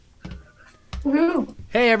Woohoo!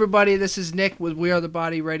 Hey everybody, this is Nick with We Are the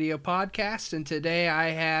Body Radio podcast, and today I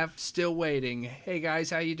have Still Waiting. Hey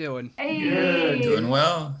guys, how you doing? Hey! Good. Doing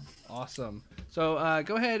well. Awesome. So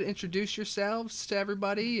go ahead, introduce yourselves to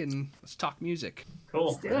everybody, and let's talk music. Cool.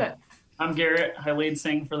 Let's do it. I'm Garrett. I lead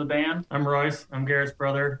sing for the band. I'm Royce. I'm Garrett's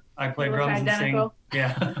brother. I play We look drums and identical. sing.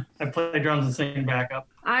 Yeah, I play drums and sing backup.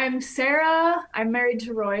 I'm Sarah. I'm married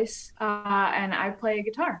to Royce, and I play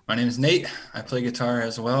guitar. My name is Nate. I play guitar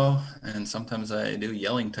as well, and sometimes I do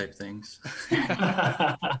yelling type things.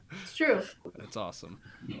 It's true. That's awesome.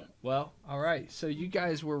 Well, all right. So you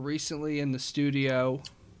guys were recently in the studio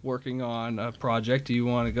working on a project. Do you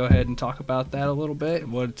want to go ahead and talk about that a little bit?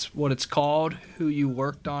 What it's called, who you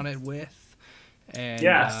worked on it with, and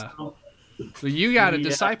Yes. well, you got a Yeah.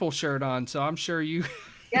 Disciple shirt on, so I'm sure you.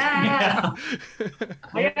 Yeah.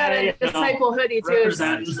 I got a Disciple hoodie too.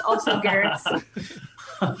 Represent. It's also Garrett's.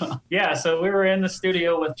 Yeah, so we were in the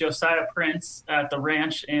studio with Josiah Prince at the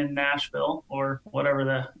ranch in Nashville, or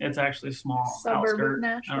whatever it's actually a small Suburb of outskirt.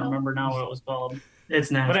 Nashville. I don't remember now what it was called. It's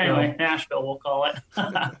Nashville. But anyway, Nashville, we'll call it.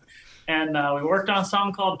 And we worked on a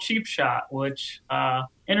song called Cheap Shot, which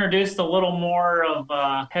introduced a little more of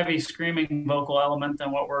a heavy screaming vocal element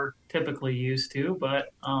than what we're typically used to.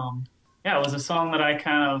 But yeah, it was a song that it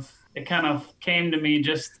kind of came to me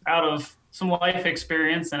just out of some life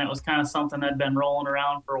experience, and it was kind of something that'd been rolling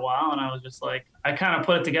around for a while, and I was just like, I kind of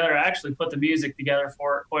put it together. I actually put the music together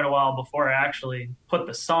for quite a while before I actually put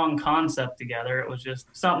the song concept together. It was just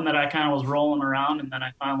something that I kind of was rolling around, and then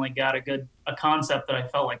I finally got a concept that I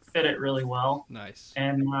felt like fit it really well. Nice.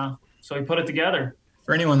 And so we put it together.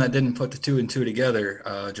 For anyone that didn't put the two and two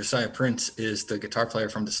together, Josiah Prince is the guitar player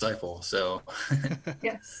from Disciple. So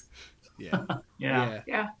Yes. Yeah.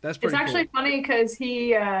 Yeah. That's It's pretty actually cool. funny because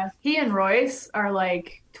he and Royce are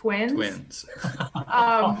like twins. twins.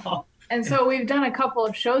 And so we've done a couple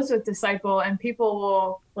of shows with Disciple, and people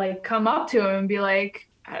will like come up to him and be like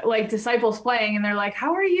Disciple's playing, and they're like,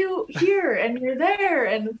 "How are you here? And you're there?"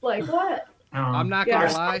 And it's like, what? I'm not Yeah.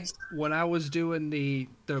 gonna lie. When I was doing the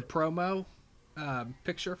promo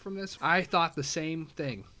picture from this, I thought the same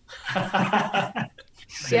thing.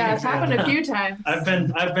 Yeah, it's happened a few times. I've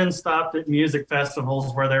been stopped at music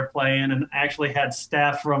festivals where they're playing, and actually had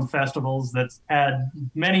staff from festivals that's had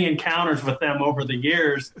many encounters with them over the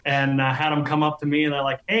years, and had them come up to me and they're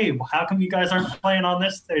like, "Hey, well, how come you guys aren't playing on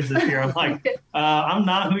this stage this year?" I'm like, "I'm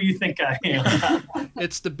not who you think I am."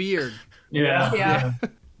 It's the beard. Yeah. Yeah.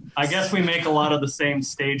 I guess we make a lot of the same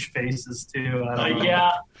stage faces too. I don't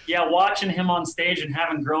know. Yeah, watching him on stage and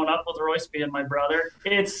having grown up with Royce being my brother,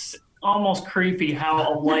 it's almost creepy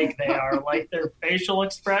how alike they are. Like their facial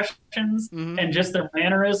expressions and just their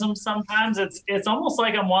mannerisms sometimes. It's almost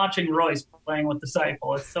like I'm watching Royce playing with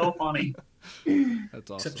Disciple. It's so funny. That's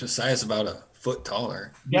awesome. Except Josiah's about a foot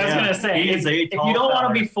taller. Yeah, I was gonna say, he is a if tall you don't want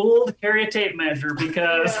fella. to be fooled, carry a tape measure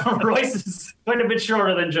because Royce is quite a bit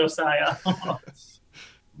shorter than Josiah.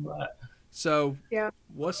 But So, Yeah.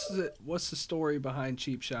 what's the story behind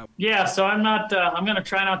Cheap Shot? yeah, so I'm going to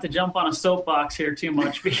try not to jump on a soapbox here too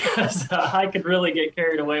much because I could really get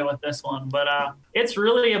carried away with this one. But it's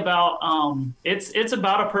really about it's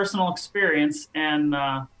about a personal experience, and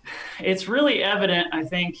it's really evident, I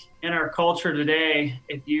think, in our culture today.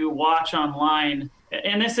 If you watch online,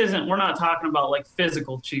 and we're not talking about like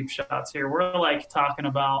physical cheap shots here. We're like talking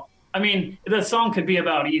about, I mean, the song could be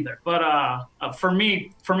about either, but for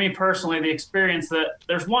me personally, the experience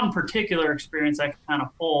there's one particular experience I kind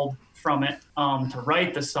of pulled from it to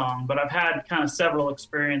write the song, but I've had kind of several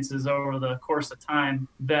experiences over the course of time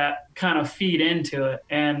that kind of feed into it.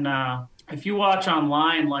 And if you watch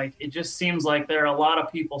online, like, it just seems like there are a lot of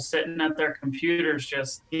people sitting at their computers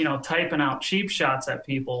just, typing out cheap shots at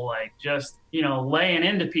people, like just, laying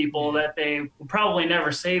into people that they would probably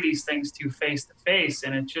never say these things to face to face.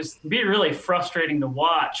 And it just be really frustrating to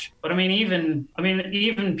watch. But even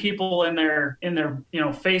people in their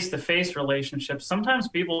face to face relationships, sometimes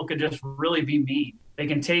people could just really be mean. They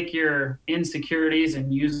can take your insecurities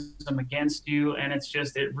and use them against you. And it's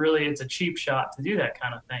a cheap shot to do that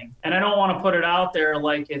kind of thing. And I don't want to put it out there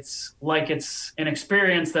like it's an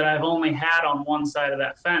experience that I've only had on one side of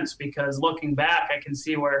that fence, because looking back, I can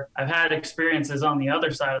see where I've had experiences on the other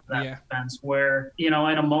side of that fence where, in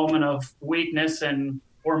a moment of weakness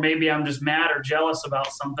or maybe I'm just mad or jealous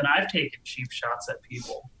about something, I've taken cheap shots at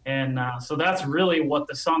people. And so that's really what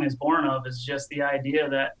the song is born of, is just the idea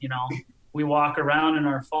that, we walk around in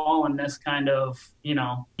our fallenness, kind of,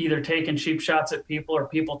 either taking cheap shots at people or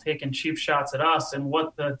people taking cheap shots at us. And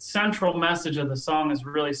what the central message of the song is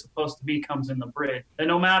really supposed to be comes in the bridge. That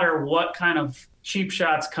no matter what kind of cheap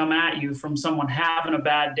shots come at you from someone having a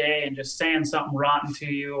bad day and just saying something rotten to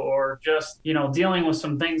you, or just, dealing with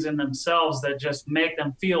some things in themselves that just make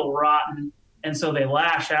them feel rotten. And so they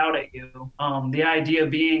lash out at you. The idea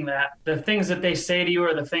being that the things that they say to you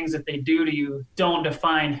or the things that they do to you don't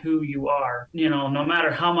define who you are. No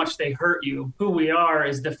matter how much they hurt you, who we are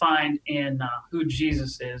is defined in who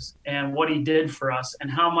Jesus is and what he did for us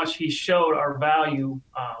and how much he showed our value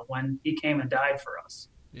when he came and died for us.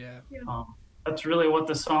 Yeah. That's really what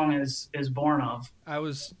the song is born of. I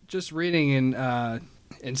was just reading in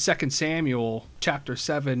 2 Samuel chapter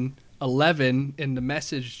 7:11 in the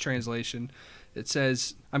Message translation. It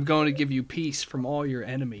says, "I'm going to give you peace from all your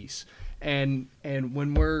enemies." And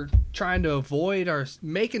when we're trying to avoid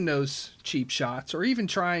making those cheap shots, or even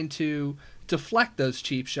trying to deflect those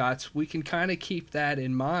cheap shots, we can kind of keep that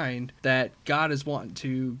in mind, that God is wanting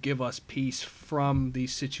to give us peace from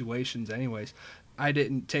these situations anyways. I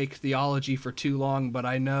didn't take theology for too long, but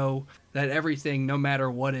I know that everything, no matter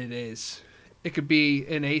what it is, it could be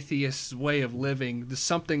an atheist's way of living,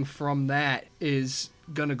 something from that is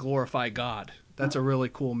going to glorify God. That's a really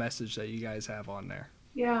cool message that you guys have on there.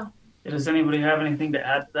 Yeah. Does anybody have anything to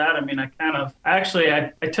add to that? I mean, I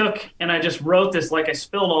took and I just wrote this, like I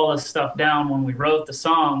spilled all this stuff down when we wrote the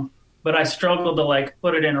song, but I struggled to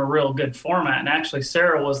put it in a real good format. And actually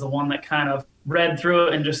Sarah was the one that kind of read through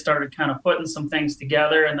it and just started kind of putting some things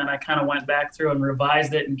together. And then I kind of went back through and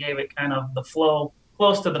revised it and gave it kind of the flow,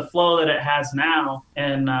 close to the flow that it has now.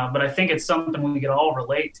 And but I think it's something we could all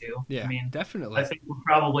relate to. Yeah, I mean, definitely. I think we're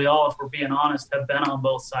probably all, if we're being honest, have been on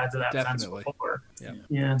both sides of that fence before.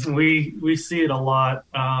 Yeah, we see it a lot.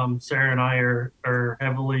 Sarah and I are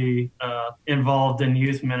heavily involved in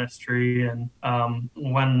youth ministry, and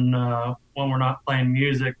when we're not playing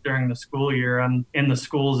music during the school year, I'm in the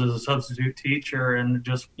schools as a substitute teacher, and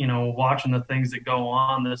just watching the things that go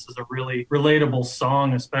on. This is a really relatable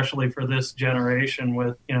song, especially for this generation.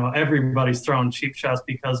 With everybody's throwing cheap shots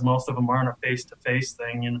because most of them aren't a face-to-face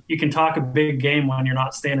thing. And you can talk a big game when you're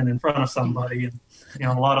not standing in front of somebody, and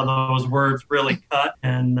a lot of those words really cut.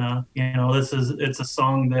 And it's a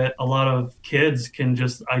song that a lot of kids can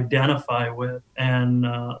just identify with. And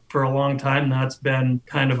for a long time, that's been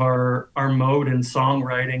kind of our mode in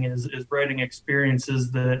songwriting is writing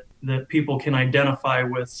experiences that people can identify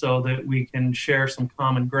with, so that we can share some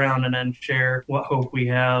common ground and then share what hope we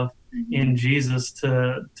have in Jesus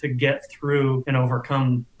to get through and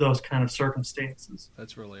overcome those kind of circumstances.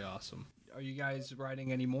 That's really awesome. Are you guys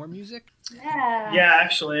writing any more music? Yeah. Yeah,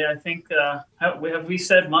 actually, I think have we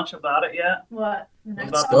said much about it yet? What?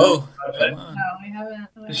 About go. No, we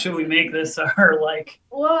haven't. Should we make this our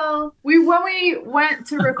Well, when we went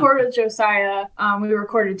to record with Josiah, we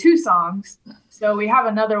recorded 2 songs. So we have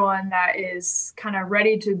another one that is kind of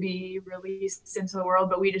ready to be released into the world,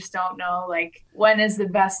 but we just don't know when is the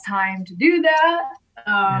best time to do that.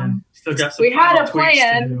 Still got some we had a tweaks to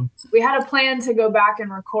plan. do. We had a plan to go back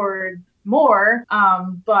and record more,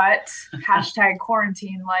 but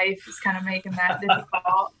 #quarantine life is kind of making that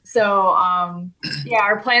difficult. So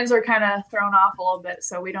our plans are kind of thrown off a little bit,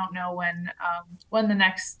 so we don't know when the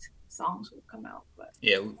next songs will come out. But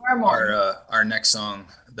our next song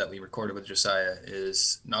that we recorded with Josiah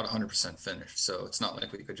is not 100% finished, so it's not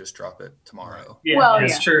like we could just drop it tomorrow. Yeah,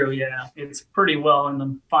 it's true. Yeah, it's pretty well in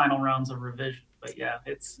the final rounds of revision, but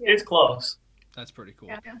it's close. That's pretty cool.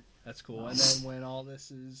 Yeah. That's cool. And then when all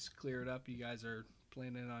this is cleared up, you guys are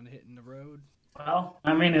planning on hitting the road? Well,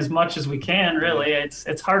 I mean, as much as we can, really.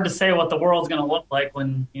 It's hard to say what the world's going to look like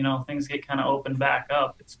when, things get kind of opened back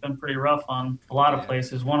up. It's been pretty rough on a lot of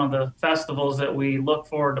places. One of the festivals that we look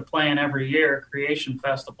forward to playing every year, Creation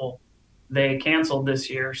Festival, they canceled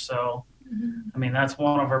this year. So, I mean, that's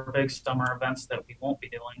one of our big summer events that we won't be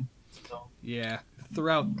doing. So. Yeah.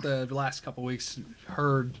 Throughout the last couple of weeks,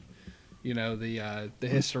 heard the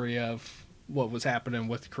history of what was happening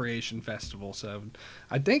with Creation Festival. So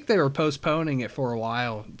I think they were postponing it for a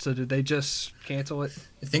while. So did they just cancel it?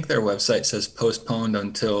 I think their website says postponed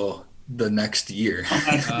until the next year.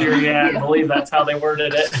 Next year, I believe that's how they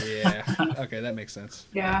worded it. Yeah. Okay, that makes sense.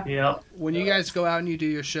 Yeah. Yep. When you guys go out and you do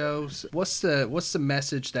your shows, what's the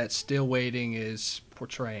message that Still Waiting is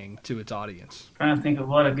portraying to its audience? Trying to think of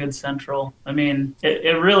what a good central. I mean,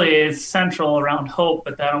 it really is central around hope,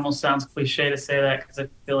 but that almost sounds cliche to say that because I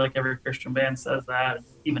feel like every Christian band says that,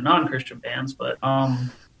 even non-Christian bands. But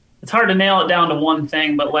it's hard to nail it down to one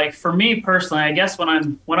thing. But for me personally, I guess when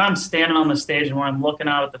I'm standing on the stage and when I'm looking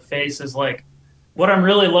out at the faces, what I'm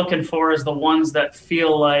really looking for is the ones that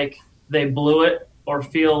feel like they blew it or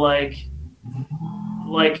feel like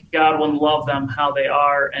God wouldn't love them how they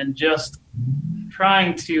are, and just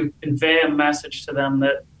trying to convey a message to them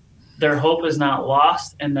that their hope is not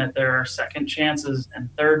lost, and that there are second chances and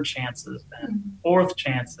third chances and fourth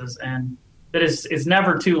chances, and that it's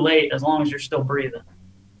never too late as long as you're still breathing.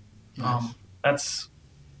 Nice. That's,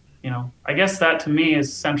 I guess that to me is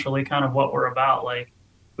essentially kind of what we're about. Like,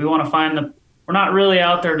 we want to we're not really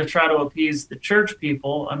out there to try to appease the church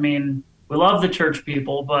people. I mean, we love the church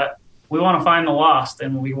people, but we want to find the lost,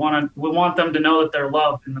 and we want them to know that they're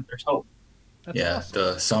loved and that there's hope. That's Yeah, awesome.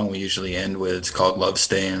 the song we usually end with is called Love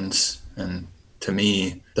Stands. And to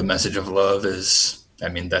me, the message of love is,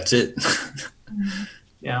 that's it.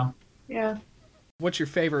 Yeah. Yeah. What's your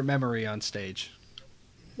favorite memory on stage?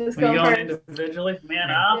 Let's When you go go first. individually,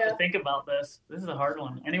 man, I'll have Yeah. to think about this. This is a hard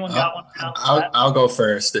one. Anyone got one? out of that? I'll go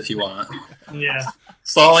first if you want. Yeah.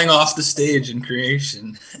 Falling off the stage in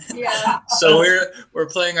creation. Yeah. So we're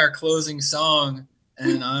playing our closing song,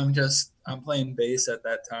 and I'm playing bass at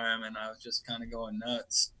that time, and I was just kind of going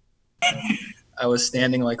nuts. I was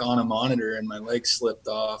standing like on a monitor, and my leg slipped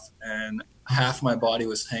off, and half my body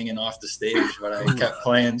was hanging off the stage, but I kept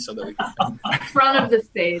playing so that we could Front of the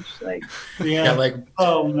stage, like. yeah, like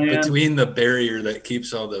Oh man. between the barrier that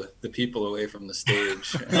keeps all the people away from the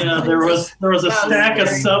stage. Yeah, there was a That was stack of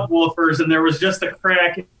scary. subwoofers, and there was just a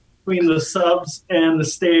crack between the subs and the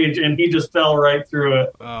stage, and he just fell right through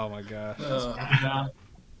it. Oh my gosh. Yeah.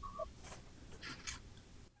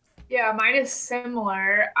 Yeah, mine is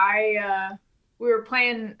similar. We were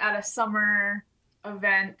playing at a summer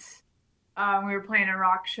event. We were playing a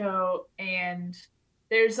rock show, and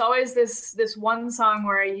there's always this one song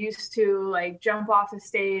where I used to like jump off the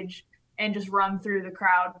stage and just run through the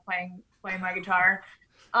crowd playing my guitar.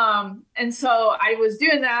 And so I was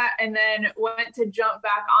doing that, and then went to jump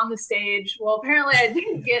back on the stage. Well, apparently I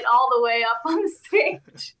didn't get all the way up on the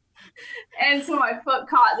stage, and so my foot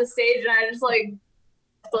caught the stage, and I just like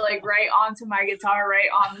right onto my guitar, right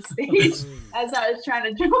on the stage as I was trying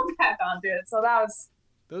to jump back onto it. So that was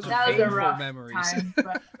Those are that was a painful rough memories. time.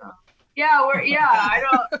 But, do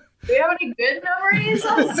we have any good memories?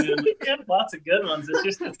 We have lots of good ones.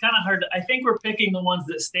 It's kind of hard. I think we're picking the ones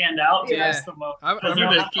that stand out to Yeah. us the most. I'm They're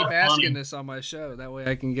going to not keep funny. asking this on my show. That way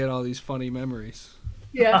I can get all these funny memories.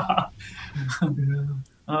 Yeah.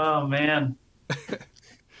 Oh man.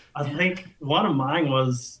 I think one of mine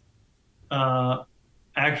was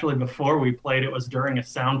actually before we played. It was during a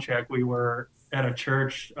sound check. We were at a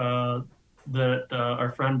church that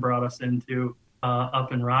our friend brought us into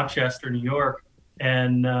up in Rochester, New York,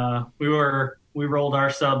 and we rolled our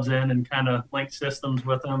subs in and kind of linked systems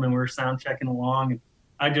with them, and we were sound checking along. And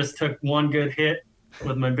I just took one good hit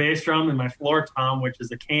with my bass drum and my floor tom, which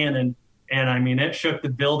is a Cannon. And it shook the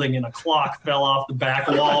building, and a clock fell off the back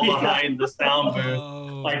wall behind the sound booth.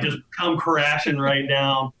 Oh. Like just come crashing right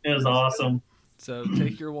down. It was awesome. So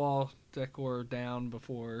take your wall decor down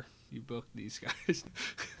before you book these guys.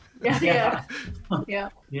 Yeah.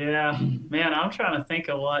 Yeah, man, I'm trying to think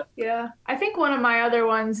of what. Yeah. I think one of my other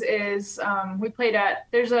ones is we played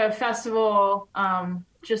there's a festival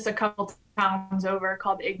just a couple towns over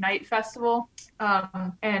called Ignite Festival.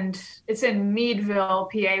 And it's in Meadville,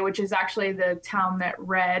 PA, which is actually the town that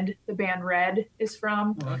the band Red is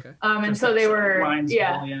from. Okay. And so they were,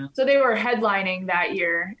 Linesville, so they were headlining that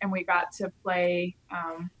year, and we got to play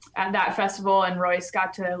at that festival, and Royce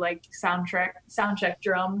got to like sound check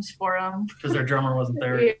drums for them. Because their drummer wasn't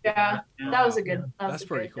there. Yeah, that was a good. That's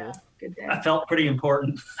pretty cool. Good day. I felt pretty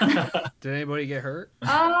important. Did anybody get hurt?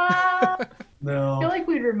 I feel No. like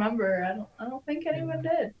we'd remember. I don't think anyone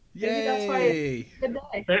did. Maybe that's why Yay! Good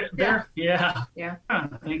day. Yeah. Yeah. I'm trying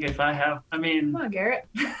to think if I have. I mean, Come on, Garrett.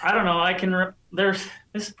 I don't know. This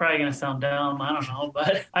is probably going to sound dumb. I don't know.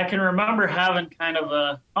 But I can remember having kind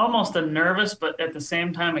of almost a nervous, but at the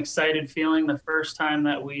same time excited feeling the first time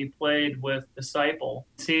that we played with Disciple.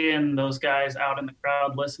 Seeing those guys out in the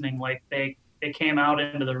crowd listening, like they came out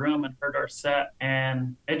into the room and heard our set.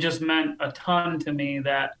 And it just meant a ton to me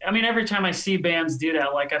every time I see bands do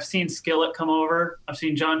that, like I've seen Skillet come over, I've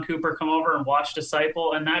seen John Cooper come over and watch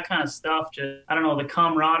Disciple, and that kind of stuff, just, I don't know, the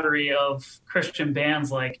camaraderie of Christian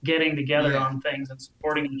bands, like getting together on things and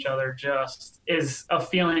supporting each other just is a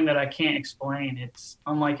feeling that I can't explain. It's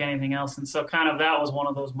unlike anything else. And so kind of that was one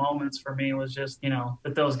of those moments for me, was just,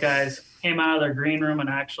 that those guys came out of their green room and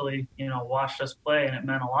actually, watched us play, and it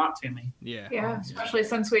meant a lot to me. Yeah, especially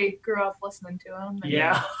since we grew up listening to them.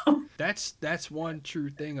 Yeah. That's one true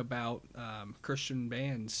thing about Christian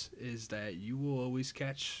bands, is that you will always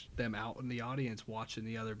catch them out in the audience watching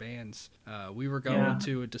the other bands. We were going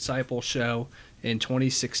to a Disciple show in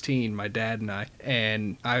 2016, my dad and I,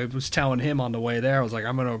 and I was telling him on the way there, I was like,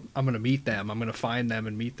 I'm gonna meet them, I'm gonna find them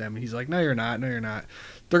and meet them. And he's like, no you're not,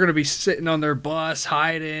 they're gonna be sitting on their bus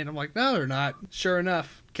hiding. I'm like, no they're not. Sure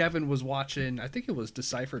enough, Kevin was watching, I think it was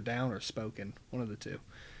Decipher Down or Spoken, one of the two.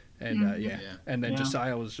 And Mhm. and then Yeah.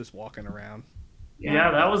 Josiah was just walking around.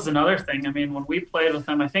 Yeah, that was another thing. I mean, when we played with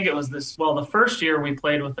them, I think it was the first year we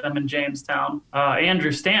played with them in Jamestown,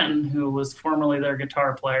 Andrew Stanton, who was formerly their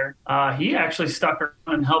guitar player, he actually stuck around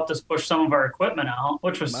and helped us push some of our equipment out,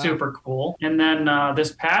 which was Wow. super cool. And then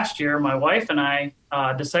this past year, my wife and I,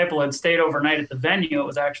 Disciple had stayed overnight at the venue. It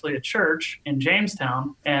was actually a church in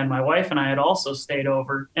Jamestown. And my wife and I had also stayed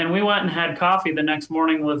over. And we went and had coffee the next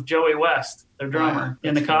morning with Joey West, their drummer,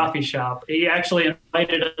 in the that's funny. coffee shop. He actually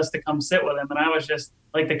invited us to come sit with him. And I was just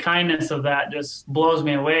like, the kindness of that just blows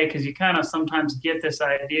me away, because you kind of sometimes get this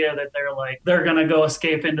idea that they're going to go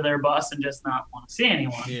escape into their bus and just not want to see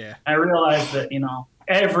anyone. Yeah. I realized that,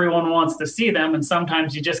 everyone wants to see them, and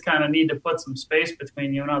sometimes you just kind of need to put some space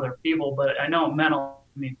between you and other people. But I know it meant a lot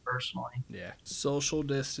to me personally. Yeah. Social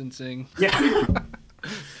distancing. Yeah.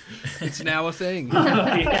 It's now a thing.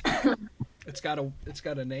 Yeah. It's got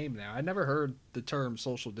a name now. I never heard the term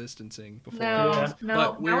social distancing before. No, Yeah. no,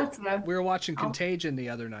 But now it's the we were watching Contagion the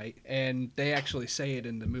other night, and they actually say it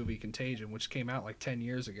in the movie Contagion, which came out like 10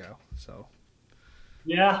 years ago. So,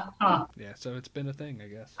 Yeah. Huh. yeah, so it's been a thing, I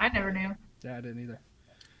guess. I never knew. Yeah, I didn't either.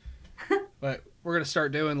 But we're going to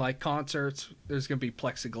start doing like concerts. There's going to be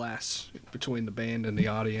plexiglass between the band and the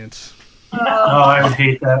audience. Oh, I would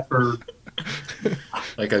hate that for.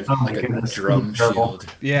 Like a Oh my like a goodness. drum Terrible. shield.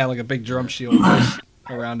 Yeah, like a big drum shield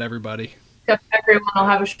around everybody. Except everyone will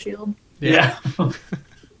have a shield, Yeah.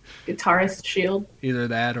 guitarist shield. Either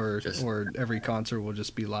that or Just- every concert will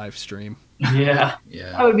just be live stream. Yeah. That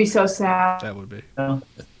Yeah, would be so sad. That would be.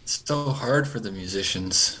 it's so hard for the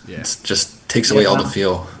musicians. Yeah. It just takes away all the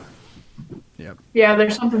feel. Yeah,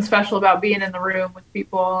 there's something special about being in the room with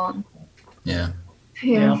people. And, Yeah.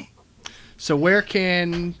 yeah. So where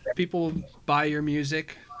can people buy your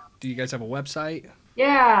music? Do you guys have a website?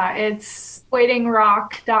 Yeah, it's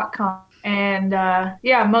waitingrock.com. And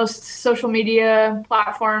most social media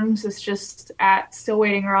platforms, it's just at Still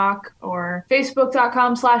Waiting Rock or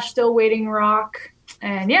facebook.com/Still Waiting Rock.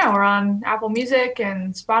 And yeah, we're on Apple Music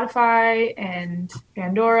and Spotify and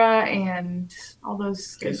Pandora and all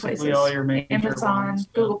those good Basically places. all your major Amazon, ones.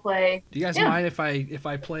 Google Play. Do you guys Yeah. mind if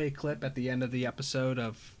I play a clip at the end of the episode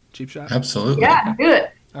of Cheap Shot? Absolutely. Yeah, do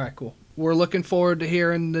it. All right, cool. We're looking forward to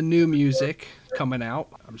hearing the new music coming out.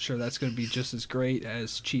 I'm sure that's going to be just as great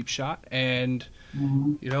as Cheap Shot. And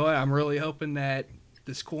Mhm. you know what? I'm really hoping that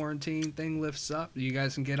this quarantine thing lifts up. You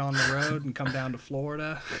guys can get on the road and come down to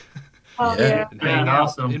Florida Oh, Yeah. yeah. and Yeah, hang out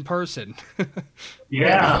awesome. in person.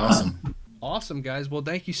 Yeah. Awesome. Awesome, guys. Well,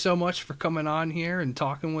 thank you so much for coming on here and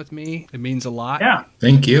talking with me. It means a lot. Yeah.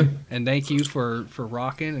 Thank you. And thank you for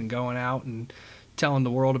rocking and going out and telling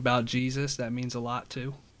the world about Jesus. That means a lot,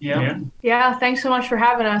 too. Yeah. Yeah, thanks so much for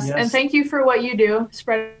having us. Yes. And thank you for what you do,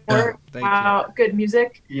 spread word Thank you. about good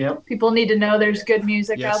music. Yep. People need to know there's good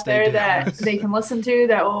music Yes, out they there do. that they can listen to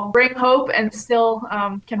that will bring hope and still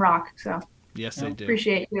can rock. So Yes, they do.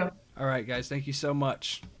 appreciate you. All right, guys. Thank you so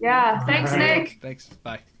much. Yeah, thanks, All right. Nick. Thanks.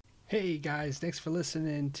 Bye. Hey, guys. Thanks for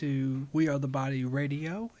listening to We Are the Body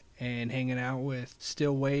Radio and hanging out with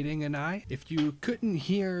Still Waiting and I. If you couldn't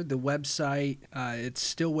hear the website,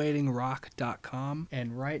 it's stillwaitingrock.com.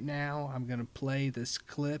 And right now, I'm going to play this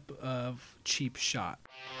clip of Cheap Shot.